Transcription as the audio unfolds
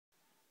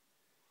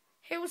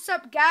Hey, what's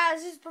up,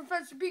 guys? This is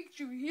Professor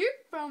Pikachu here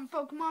from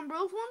Pokemon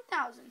Bros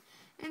 1000,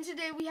 and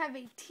today we have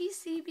a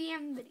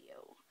TCBM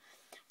video.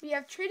 We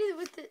have traded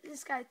with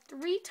this guy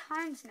 3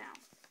 times now.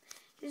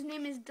 His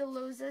name is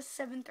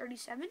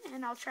DLoza737,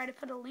 and I'll try to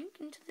put a link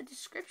into the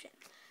description.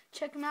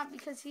 Check him out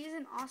because he is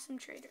an awesome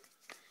trader,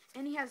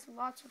 and he has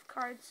lots of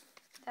cards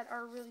that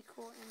are really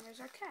cool. And there's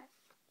our cat.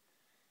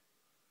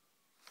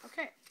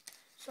 Okay,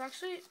 so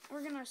actually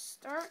we're gonna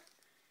start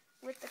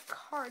with the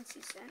cards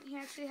he sent. He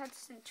actually had to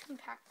send 2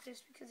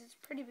 packages because it's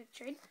a pretty big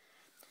trade.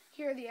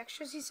 Here are the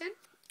extras he sent.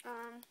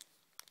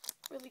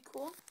 Really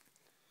cool.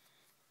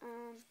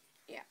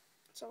 Yeah.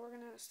 So we're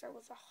gonna start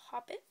with a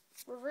Hoppit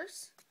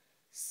reverse,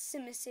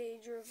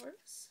 Simisage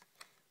reverse,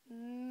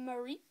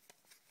 Mareep,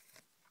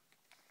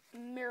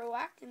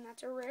 Marowak, and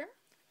that's a rare,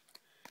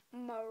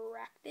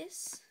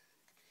 Maractus,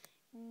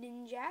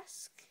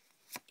 Ninjask,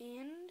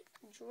 and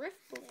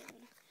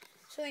Drifblim.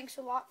 So thanks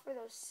a lot for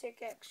those sick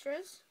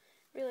extras.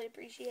 Really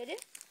appreciate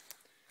it.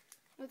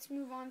 Let's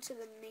move on to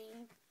the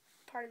main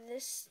part of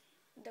this,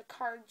 the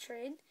card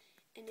trade.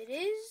 And it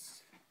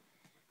is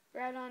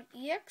Radon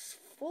EX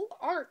full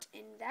art,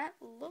 and that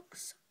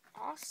looks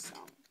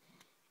awesome.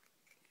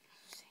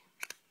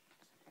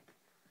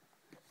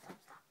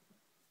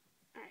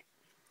 Alright.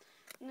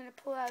 I'm going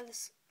to pull out of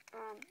this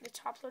the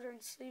top loader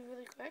and sleeve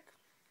really quick.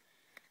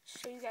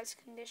 Show you guys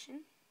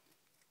condition.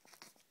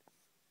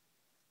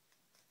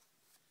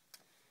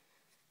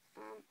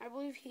 I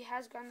believe he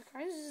has gotten the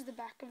card. This is the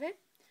back of it.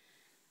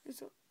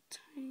 There's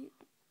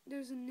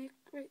a nick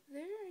right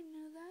there. I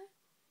know that.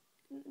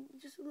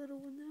 And just a little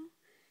one though,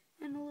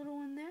 and a little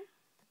one there.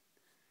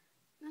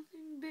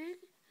 Nothing big.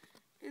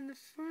 And the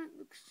front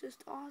looks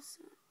just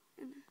awesome.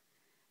 And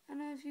I don't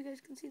know if you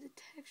guys can see the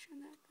texture on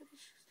that, but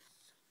it's just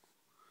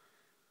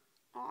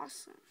so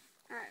awesome.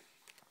 All right,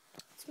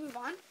 let's move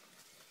on.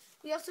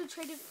 We also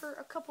traded for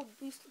a couple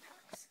booster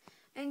packs.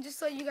 And just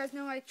to let you guys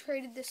know, I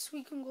traded the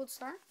Suicune Gold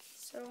Star,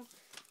 so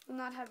we'll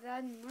not have that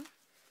anymore.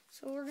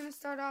 So we're going to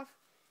start off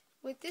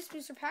with this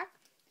booster pack,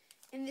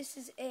 and this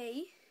is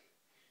a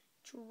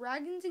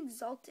Dragons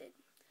Exalted.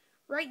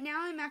 Right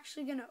now, I'm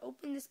actually going to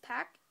open this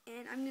pack,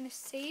 and I'm going to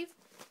save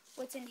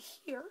what's in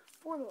here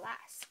for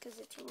last, because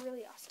it's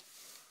really awesome.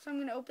 So I'm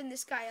going to open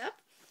this guy up.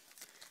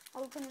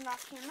 I'll open it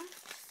off camera,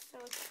 so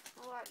it's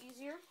a lot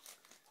easier.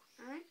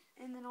 Alright,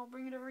 and then I'll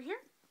bring it over here.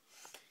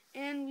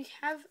 And we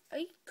have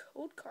a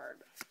code card.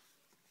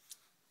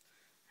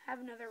 Have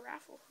another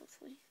raffle,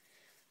 hopefully.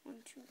 1,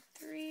 2,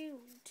 3, 1,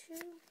 2.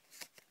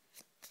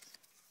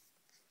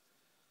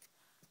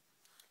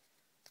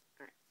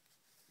 Alright.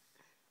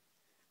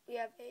 We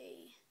have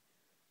a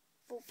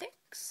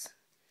Vulpix,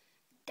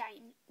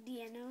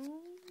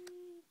 Dino,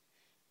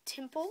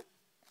 Temple,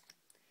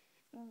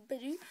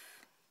 Bidoof,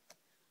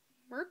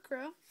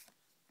 Murkrow,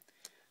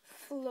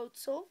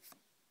 Floatzel,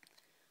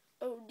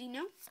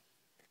 Odino,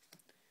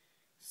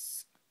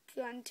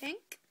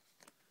 Skuntank.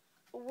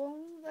 Whoa,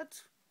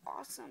 that's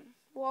awesome.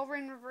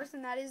 Wolverine reverse,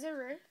 and that is a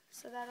rare,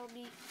 so that'll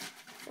be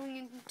going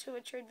into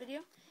a trade video.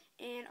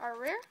 And our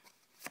rare,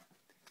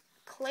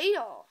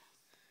 Claydol.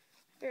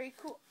 Very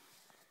cool.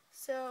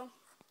 So,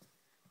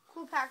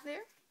 cool pack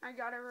there. I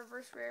got a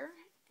reverse rare,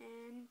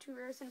 and 2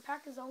 rares in a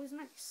pack is always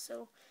nice.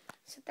 So,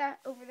 set that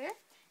over there.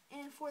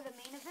 And for the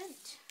main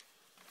event,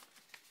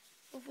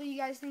 hopefully you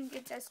guys think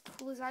it's as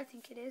cool as I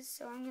think it is.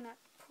 So, I'm going to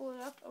pull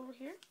it up over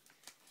here.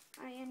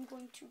 I am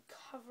going to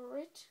cover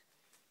it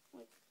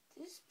with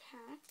this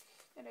pack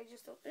that I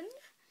just opened.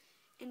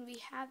 And we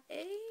have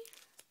a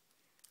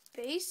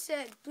base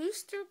set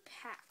booster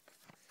pack.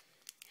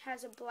 It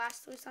has a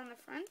Blastoise on the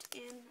front,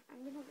 and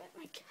I'm going to let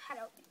my cat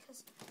out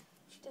because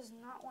she does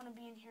not want to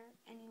be in here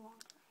any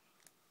longer.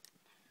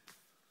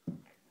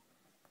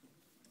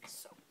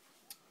 So,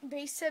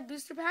 base set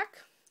booster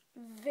pack,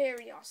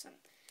 very awesome.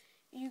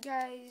 You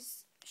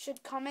guys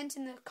should comment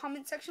in the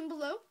comment section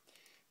below.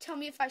 Tell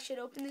me if I should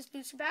open this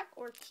booster pack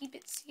or keep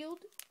it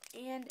sealed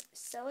and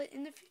sell it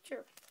in the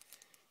future.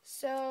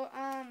 So,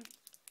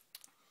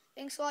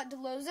 thanks a lot,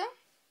 DLoza.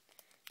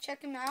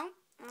 Check him out.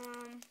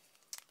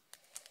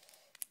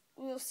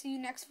 We'll see you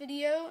next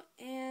video.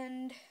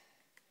 And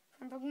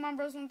from Pokemon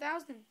Bros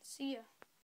 1000, see ya.